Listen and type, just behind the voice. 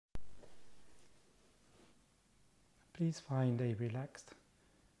please find a relaxed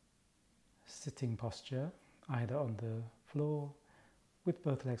sitting posture, either on the floor with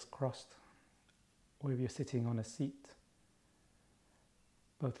both legs crossed, or if you're sitting on a seat,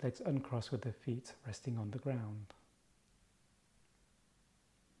 both legs uncrossed with the feet resting on the ground.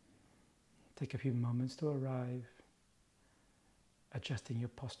 Take a few moments to arrive, adjusting your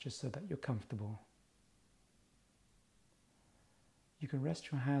posture so that you're comfortable. You can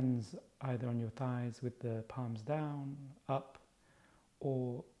rest your hands either on your thighs with the palms down, up,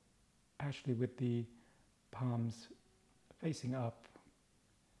 or actually with the palms facing up,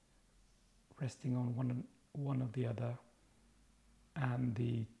 resting on one of the other, and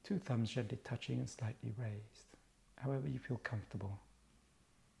the two thumbs gently touching and slightly raised, however you feel comfortable.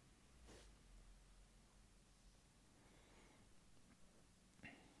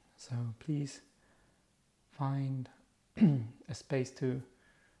 So please find a space to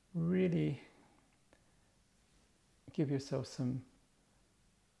really give yourself some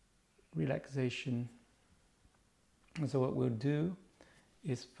relaxation. And so what we'll do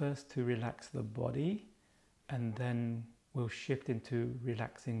is first to relax the body, and then we'll shift into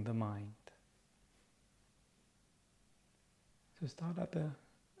relaxing the mind. So start at the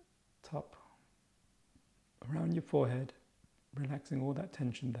top, around your forehead, relaxing all that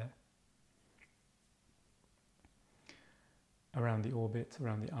tension there. Around the orbit,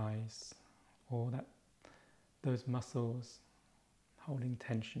 around the eyes, those muscles holding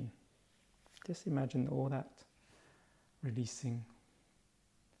tension. Just imagine all that releasing,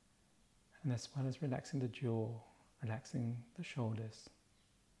 and as well as relaxing the jaw, relaxing the shoulders.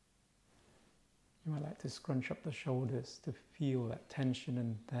 You might like to scrunch up the shoulders to feel that tension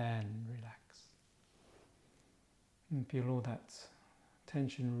and then relax. And feel all that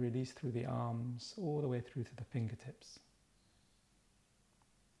tension release through the arms, all the way through to the fingertips.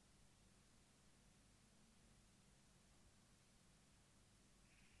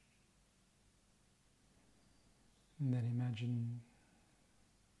 And then imagine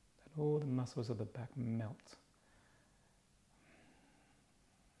that all the muscles of the back melt,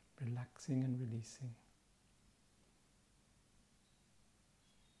 relaxing and releasing.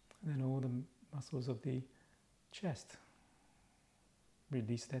 And then all the muscles of the chest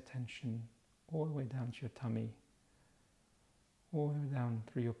release their tension all the way down to your tummy, all the way down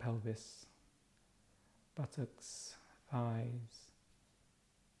through your pelvis, buttocks, thighs,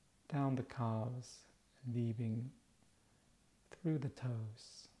 down the calves, leaving through the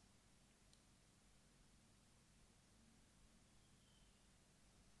toes.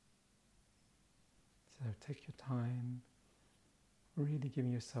 So take your time, really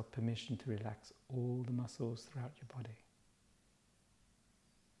giving yourself permission to relax all the muscles throughout your body.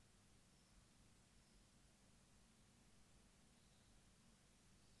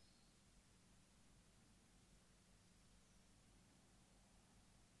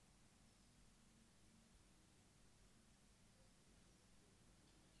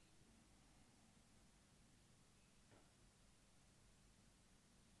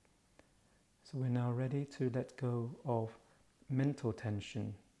 So we're now ready to let go of mental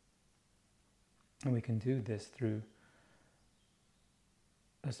tension. And we can do this through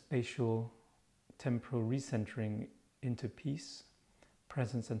a spatial, temporal recentering into peace,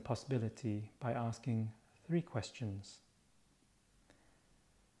 presence and possibility by asking 3 questions.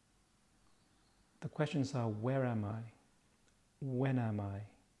 The questions are: where am I? When am I?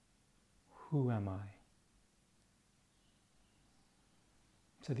 Who am I?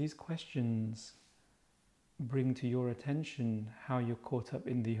 So these questions bring to your attention how you're caught up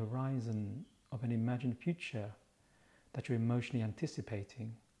in the horizon of an imagined future that you're emotionally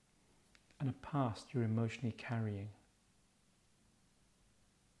anticipating, and a past you're emotionally carrying.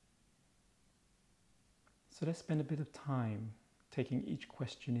 So let's spend a bit of time taking each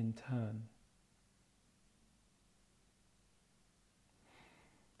question in turn.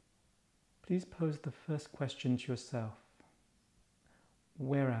 Please pose the first question to yourself.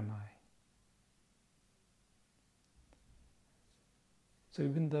 Where am I? So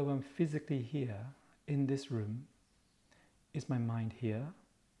even though I'm physically here in this room, is my mind here?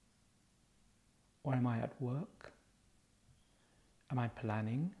 Or am I at work? Am I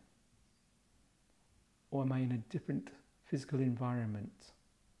planning? Or am I in a different physical environment?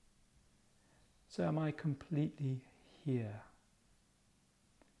 So am I completely here?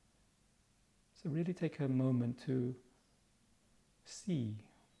 So really take a moment to see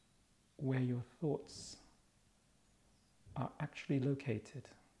where your thoughts are actually located.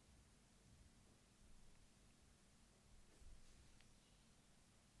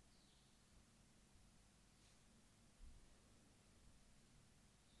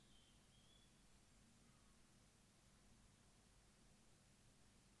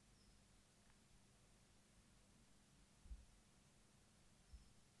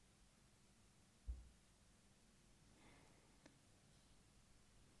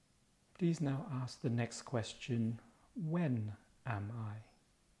 Please now ask the next question, when am I?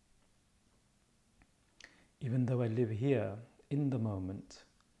 Even though I live here, in the moment,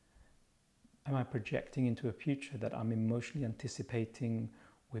 am I projecting into a future that I'm emotionally anticipating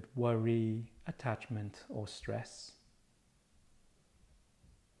with worry, attachment, or stress?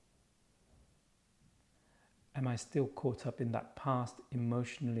 Am I still caught up in that past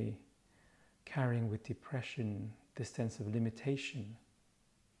emotionally, carrying with depression this sense of limitation?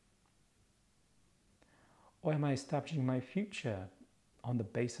 Or am I establishing my future on the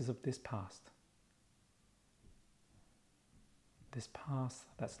basis of this past? This past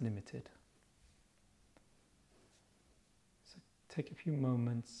that's limited. So take a few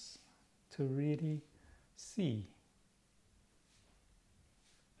moments to really see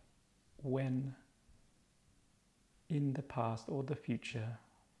when in the past or the future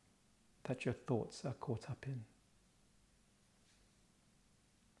that your thoughts are caught up in.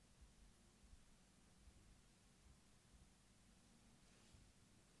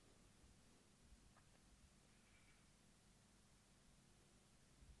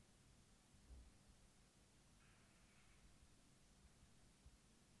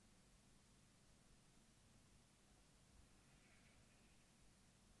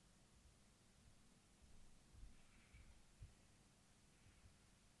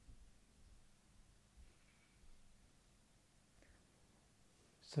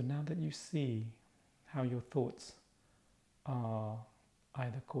 So now that you see how your thoughts are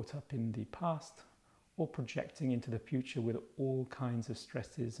either caught up in the past or projecting into the future with all kinds of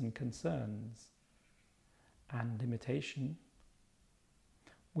stresses and concerns and limitation,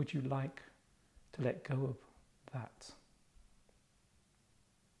 would you like to let go of that?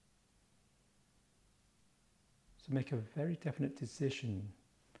 So make a very definite decision.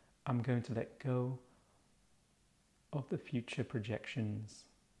 I'm going to let go of the future projections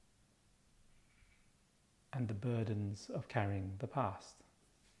and the burdens of carrying the past.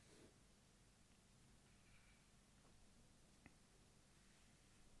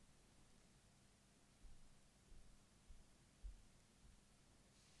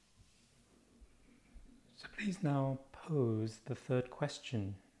 So please now pose the third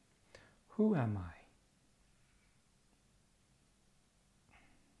question. Who am I?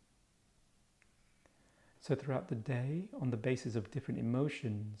 So throughout the day, on the basis of different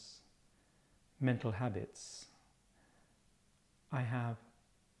emotions, mental habits, I have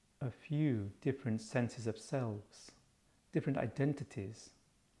a few different senses of selves, different identities.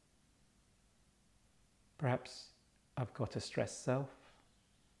 Perhaps I've got a stressed self,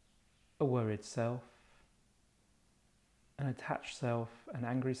 a worried self, an attached self, an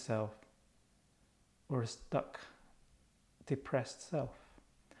angry self, or a stuck, depressed self.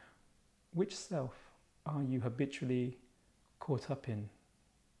 Which self are you habitually caught up in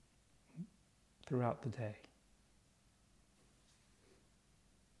throughout the day?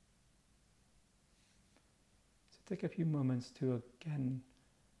 So take a few moments to again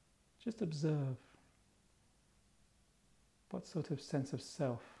just observe what sort of sense of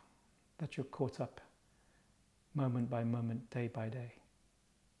self that you're caught up moment by moment, day by day,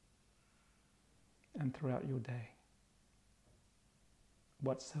 and throughout your day.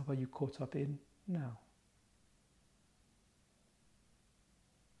 What self are you caught up in now?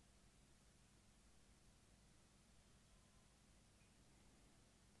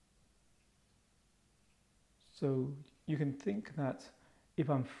 So you can think that if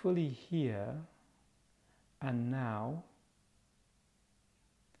I'm fully here and now,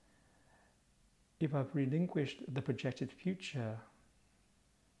 if I've relinquished the projected future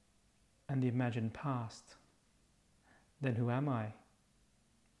and the imagined past, then who am I?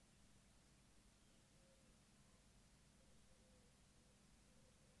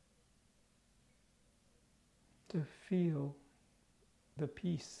 To feel the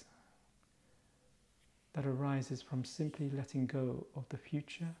peace that arises from simply letting go of the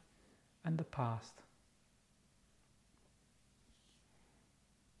future and the past.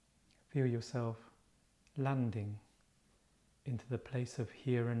 Feel yourself landing into the place of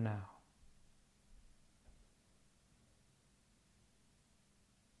here and now.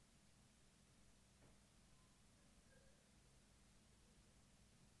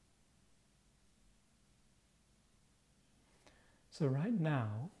 So right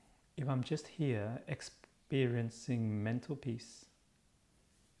now, if I'm just here experiencing mental peace,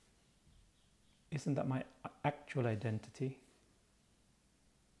 isn't that my actual identity?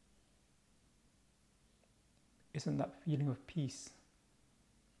 Isn't that feeling of peace,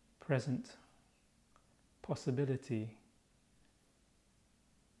 present, possibility?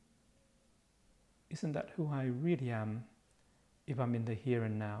 Isn't that who I really am if I'm in the here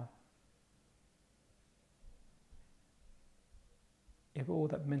and now? if all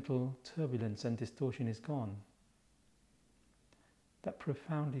that mental turbulence and distortion is gone, that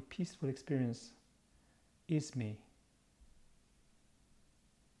profoundly peaceful experience is me.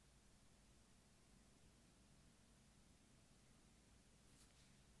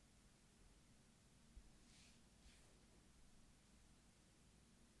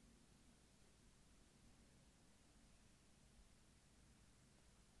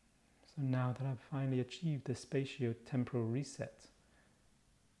 So now that I've finally achieved the spatio-temporal reset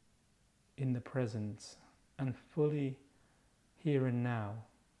in the present and fully here and now,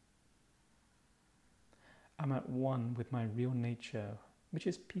 I'm at one with my real nature, which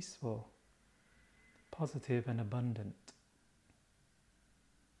is peaceful, positive and abundant.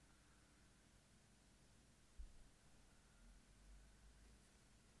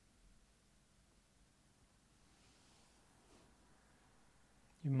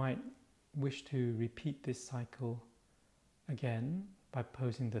 You might wish to repeat this cycle again by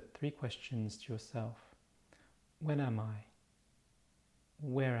posing the 3 questions to yourself. When am I?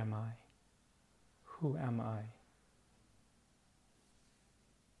 Where am I? Who am I?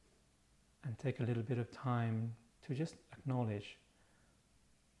 And take a little bit of time to just acknowledge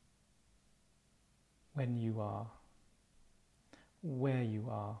when you are, where you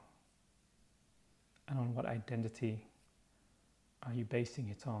are, and on what identity are you basing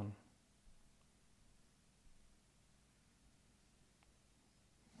it on.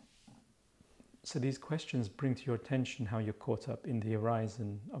 So these questions bring to your attention how you're caught up in the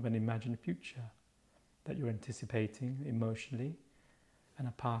horizon of an imagined future that you're anticipating emotionally and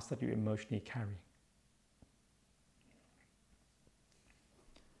a past that you emotionally carry.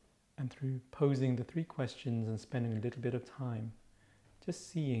 And through posing the 3 questions and spending a little bit of time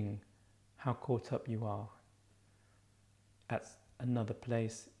just seeing how caught up you are at another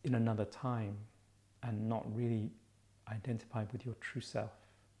place in another time and not really identified with your true self.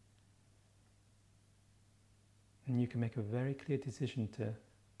 And you can make a very clear decision to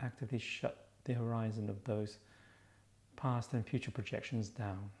actively shut the horizon of those past and future projections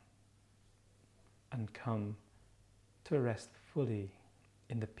down and come to rest fully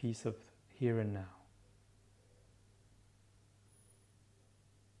in the peace of here and now.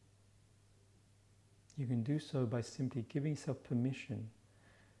 You can do so by simply giving yourself permission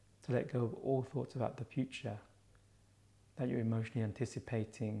to let go of all thoughts about the future that you're emotionally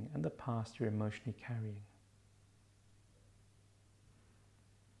anticipating and the past you're emotionally carrying.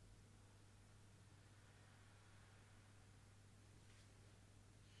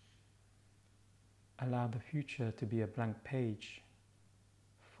 Allow the future to be a blank page,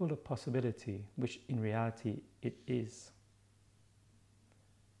 full of possibility, which in reality it is.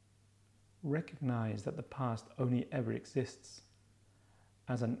 Recognize that the past only ever exists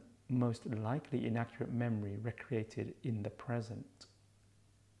as a most likely inaccurate memory recreated in the present.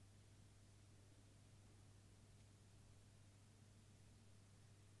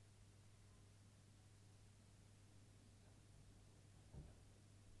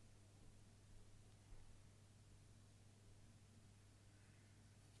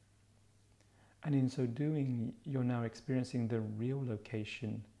 And in so doing, you're now experiencing the real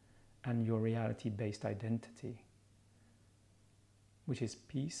location and your reality-based identity, which is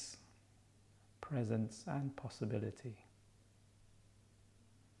peace, presence, and possibility.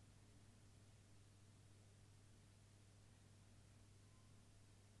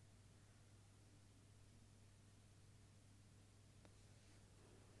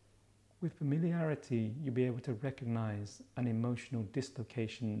 With familiarity, you'll be able to recognize an emotional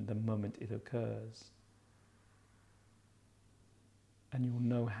dislocation the moment it occurs. And you'll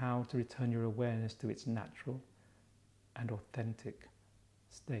know how to return your awareness to its natural and authentic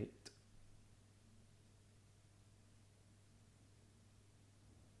state.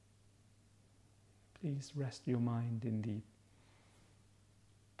 Please rest your mind in the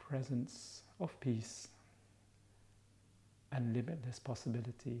presence of peace and limitless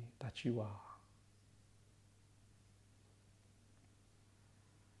possibility that you are.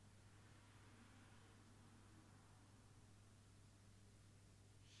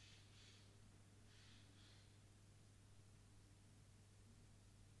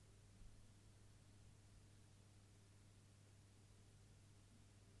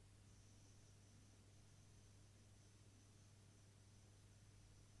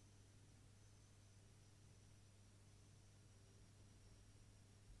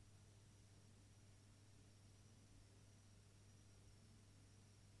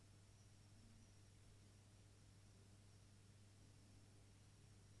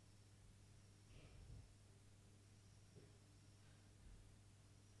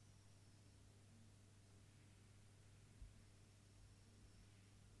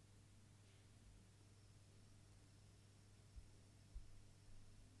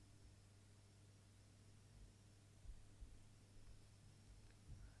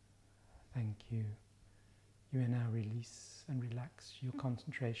 Thank you. You may now release and relax your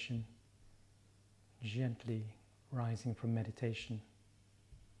concentration, gently rising from meditation